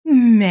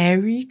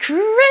Merry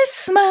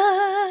Christmas!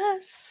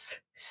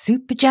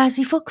 Super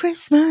jazzy for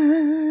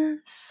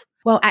Christmas.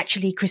 Well,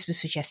 actually,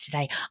 Christmas was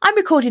yesterday. I'm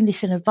recording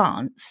this in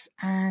advance,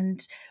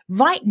 and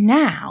right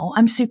now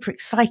I'm super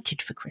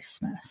excited for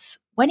Christmas.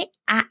 When it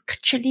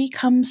actually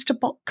comes to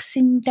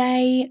Boxing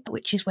Day,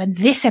 which is when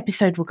this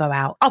episode will go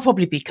out, I'll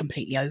probably be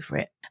completely over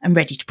it and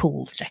ready to pull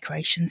all the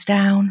decorations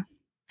down.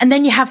 And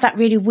then you have that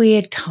really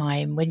weird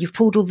time when you've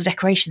pulled all the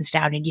decorations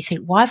down and you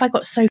think, why have I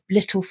got so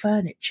little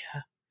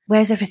furniture?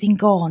 Where's everything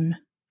gone?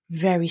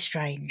 Very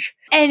strange.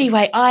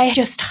 Anyway, I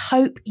just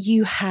hope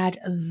you had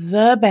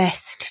the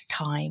best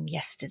time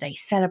yesterday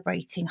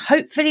celebrating,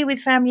 hopefully with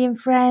family and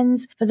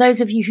friends. For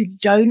those of you who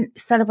don't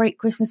celebrate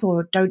Christmas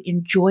or don't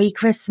enjoy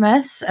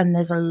Christmas, and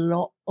there's a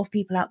lot of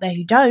people out there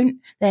who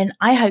don't, then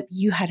I hope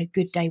you had a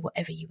good day,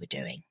 whatever you were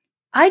doing.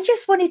 I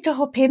just wanted to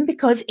hop in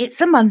because it's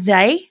a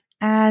Monday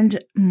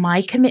and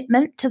my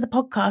commitment to the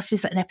podcast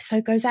is that an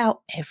episode goes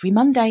out every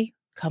Monday,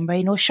 come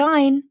rain or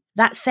shine.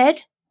 That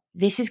said,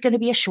 this is going to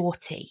be a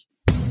shorty.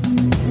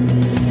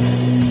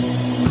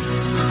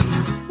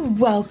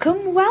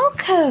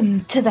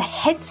 Welcome to the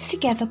Heads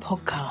Together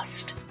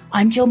podcast.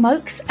 I'm Jill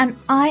Mokes and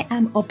I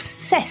am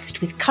obsessed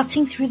with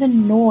cutting through the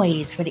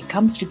noise when it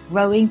comes to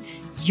growing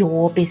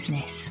your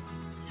business.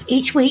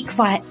 Each week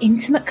via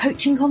intimate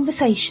coaching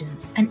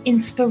conversations and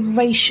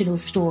inspirational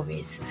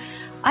stories,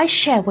 I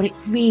share what it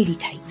really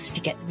takes to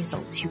get the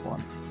results you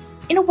want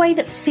in a way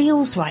that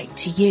feels right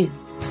to you.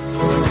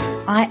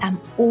 I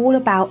am all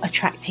about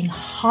attracting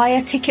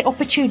higher ticket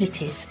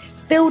opportunities,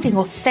 building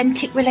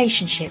authentic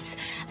relationships,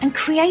 and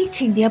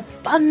creating the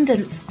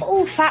abundant,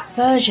 full-fat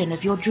version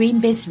of your dream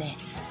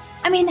business.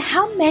 I mean,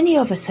 how many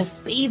of us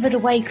have beavered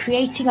away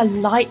creating a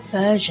light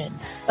version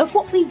of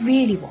what we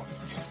really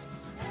want?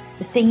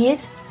 The thing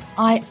is,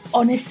 I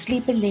honestly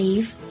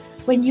believe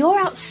when you're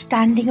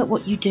outstanding at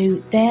what you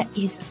do, there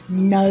is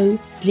no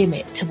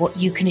limit to what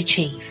you can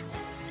achieve.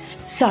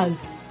 So,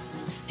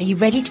 are you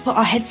ready to put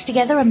our heads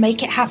together and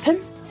make it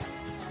happen?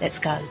 Let's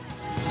go.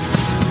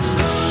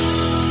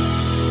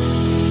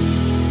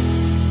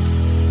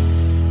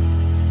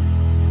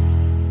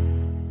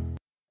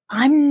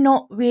 I'm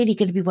not really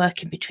going to be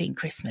working between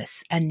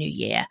Christmas and New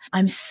Year.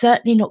 I'm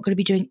certainly not going to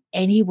be doing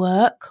any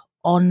work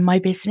on my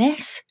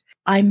business.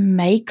 I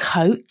may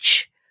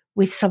coach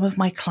with some of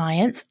my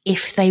clients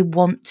if they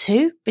want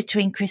to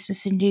between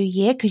Christmas and New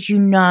Year, because you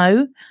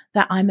know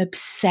that I'm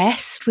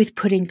obsessed with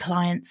putting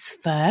clients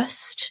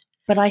first.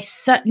 But I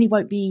certainly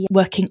won't be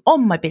working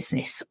on my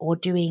business or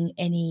doing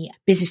any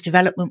business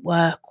development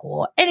work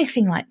or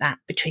anything like that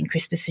between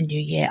Christmas and New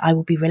Year. I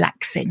will be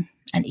relaxing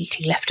and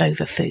eating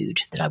leftover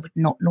food that I would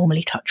not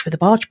normally touch with a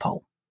barge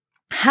pole.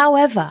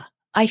 However,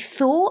 I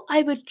thought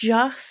I would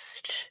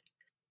just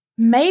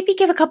maybe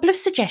give a couple of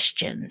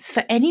suggestions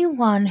for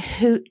anyone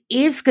who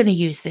is going to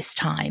use this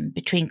time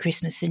between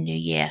Christmas and New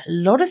Year. A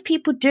lot of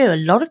people do. A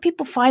lot of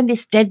people find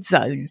this dead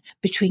zone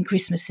between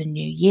Christmas and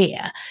New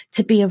Year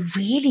to be a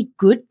really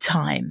good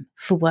time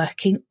for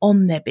working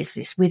on their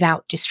business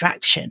without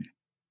distraction.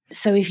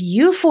 So if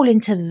you fall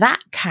into that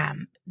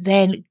camp,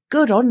 then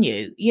good on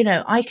you. You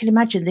know, I can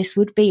imagine this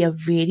would be a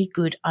really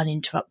good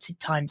uninterrupted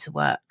time to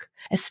work,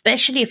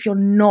 especially if you're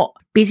not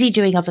busy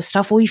doing other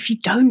stuff or if you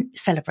don't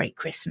celebrate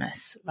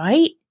Christmas,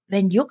 right?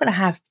 Then you're going to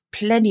have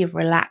plenty of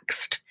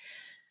relaxed,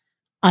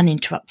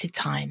 uninterrupted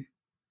time.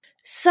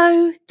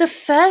 So the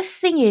first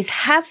thing is,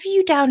 have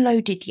you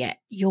downloaded yet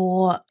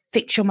your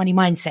Fix Your Money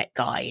Mindset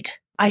guide?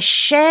 I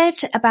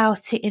shared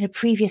about it in a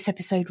previous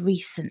episode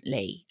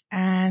recently,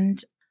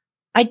 and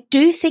I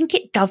do think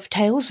it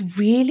dovetails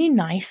really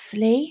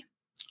nicely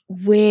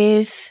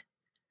with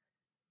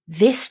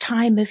this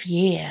time of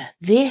year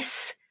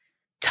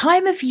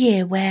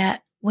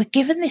where we're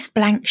given this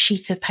blank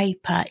sheet of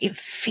paper. It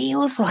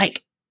feels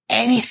like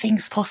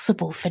anything's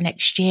possible for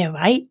next year,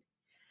 right?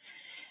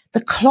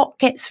 The clock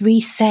gets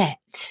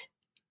reset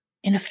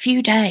in a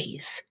few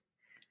days.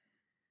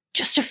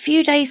 Just a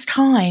few days'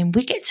 time,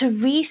 we get to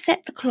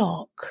reset the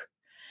clock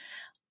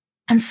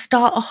and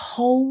start a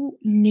whole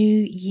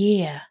new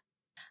year.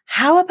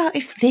 How about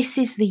if this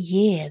is the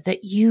year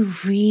that you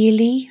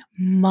really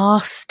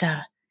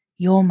master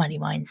your money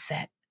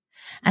mindset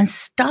and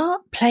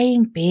start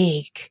playing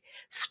big?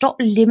 Stop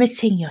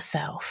limiting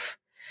yourself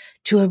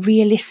to a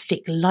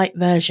realistic light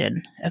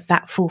version of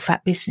that full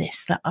fat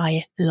business that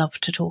I love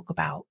to talk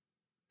about.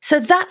 So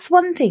that's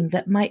one thing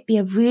that might be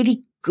a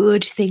really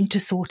good thing to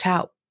sort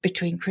out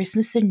between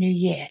Christmas and New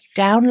Year.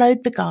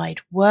 Download the guide,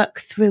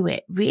 work through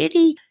it,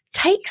 really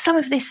take some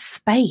of this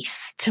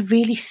space to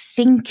really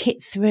think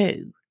it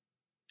through.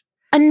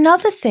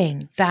 Another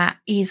thing that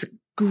is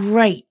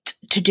great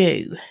to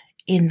do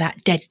in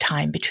that dead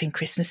time between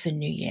Christmas and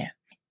New Year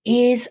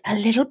is a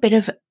little bit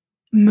of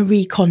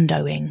Marie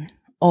Kondoing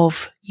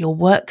of your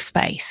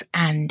workspace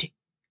and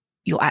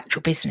your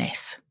actual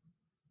business.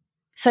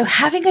 So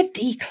having a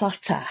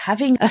declutter,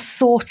 having a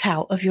sort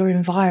out of your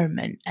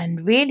environment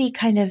and really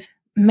kind of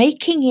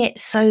making it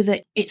so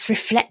that it's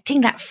reflecting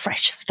that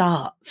fresh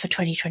start for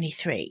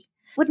 2023.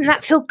 Wouldn't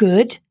that feel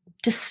good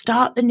to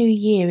start the new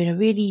year in a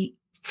really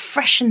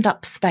freshened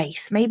up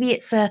space. Maybe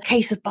it's a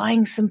case of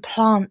buying some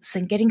plants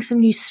and getting some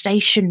new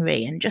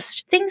stationery and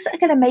just things that are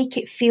going to make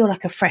it feel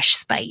like a fresh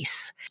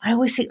space. I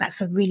always think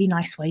that's a really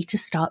nice way to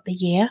start the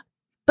year.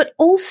 But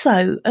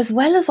also, as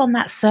well as on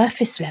that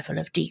surface level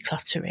of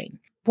decluttering,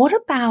 what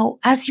about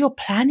as you're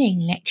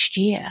planning next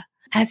year,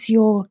 as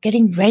you're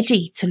getting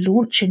ready to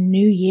launch a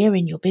new year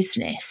in your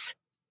business?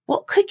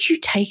 What could you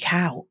take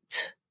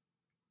out?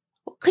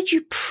 What could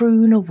you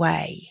prune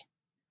away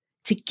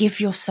to give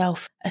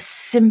yourself a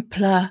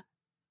simpler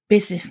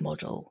business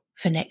model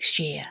for next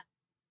year?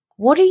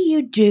 What are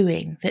you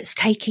doing that's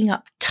taking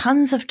up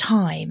tons of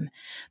time,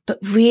 but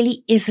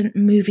really isn't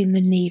moving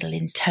the needle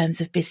in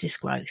terms of business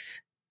growth?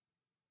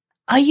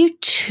 Are you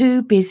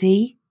too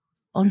busy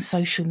on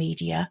social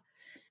media,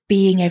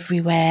 being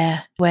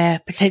everywhere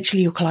where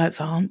potentially your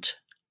clients aren't?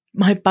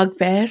 My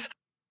bugbears.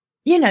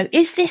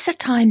 Is this a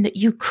time that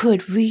you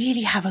could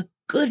really have a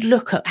good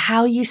look at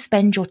how you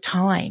spend your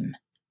time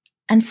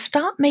and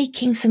start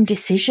making some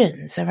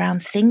decisions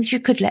around things you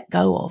could let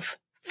go of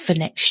for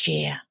next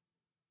year?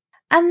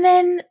 And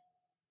then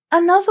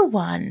another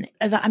one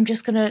that I'm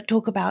just going to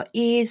talk about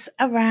is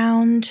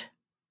around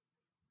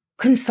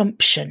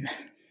consumption.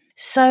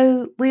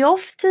 So we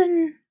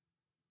often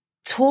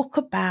talk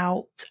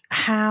about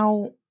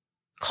how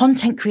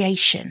content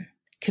creation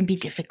can be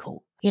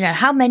difficult.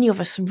 How many of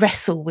us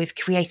wrestle with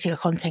creating a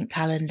content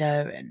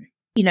calendar and,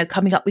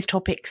 coming up with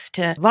topics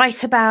to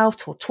write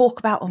about or talk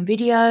about on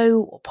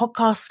video or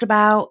podcast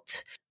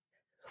about.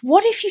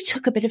 What if you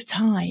took a bit of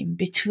time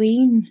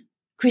between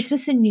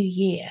Christmas and New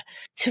Year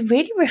to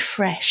really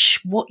refresh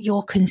what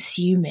you're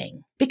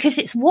consuming? Because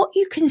it's what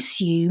you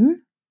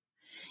consume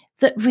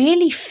that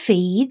really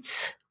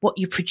feeds what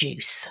you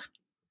produce.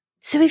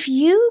 So if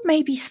you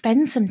maybe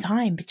spend some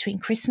time between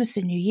Christmas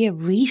and New Year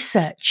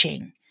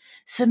researching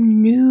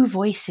some new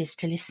voices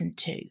to listen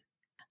to.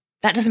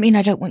 That doesn't mean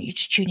I don't want you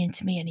to tune in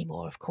to me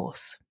anymore, of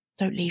course.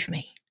 Don't leave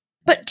me.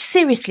 But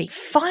seriously,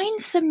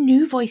 find some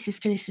new voices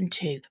to listen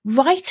to.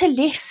 Write a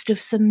list of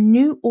some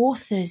new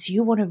authors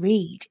you want to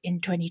read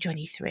in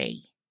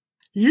 2023.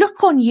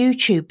 Look on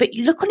YouTube, but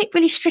look on it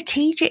really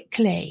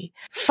strategically.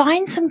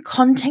 Find some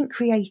content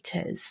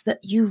creators that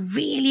you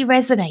really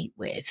resonate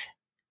with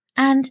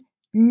and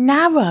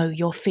narrow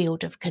your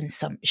field of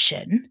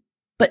consumption,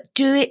 but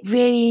do it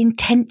really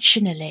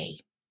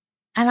intentionally.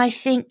 And I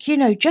think,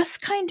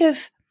 just kind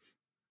of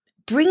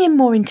bringing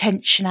more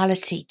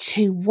intentionality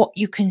to what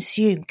you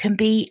consume can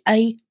be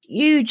a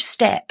huge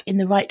step in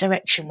the right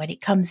direction when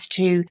it comes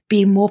to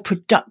being more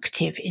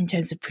productive in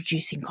terms of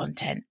producing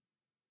content.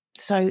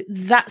 So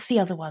that's the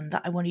other one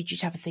that I wanted you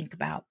to have a think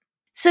about.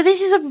 So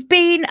this has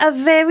been a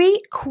very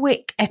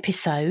quick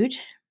episode.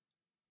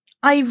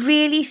 I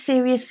really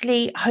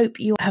seriously hope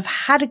you have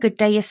had a good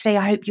day yesterday.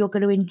 I hope you're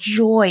going to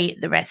enjoy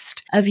the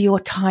rest of your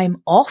time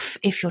off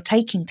if you're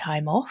taking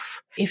time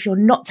off. If you're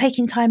not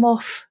taking time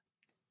off,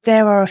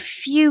 there are a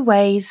few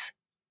ways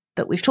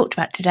that we've talked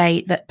about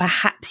today that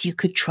perhaps you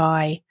could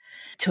try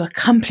to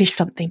accomplish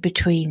something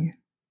between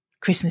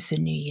Christmas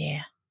and New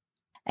Year.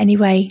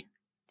 Anyway,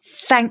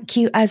 thank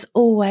you as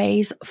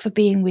always for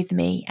being with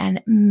me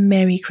and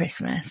Merry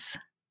Christmas.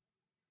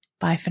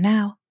 Bye for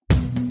now.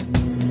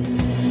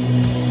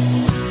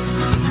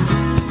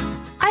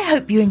 I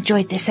hope you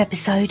enjoyed this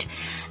episode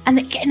and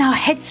that getting our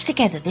heads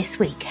together this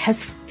week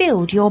has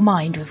filled your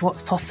mind with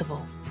what's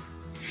possible.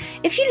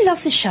 If you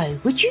love the show,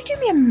 would you do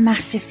me a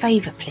massive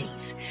favour,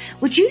 please?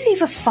 Would you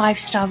leave a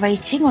 5-star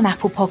rating on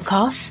Apple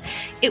Podcasts?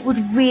 It would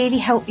really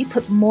help me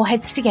put more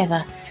heads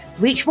together,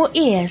 reach more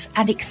ears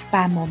and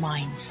expand more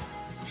minds.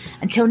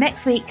 Until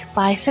next week,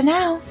 bye for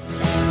now.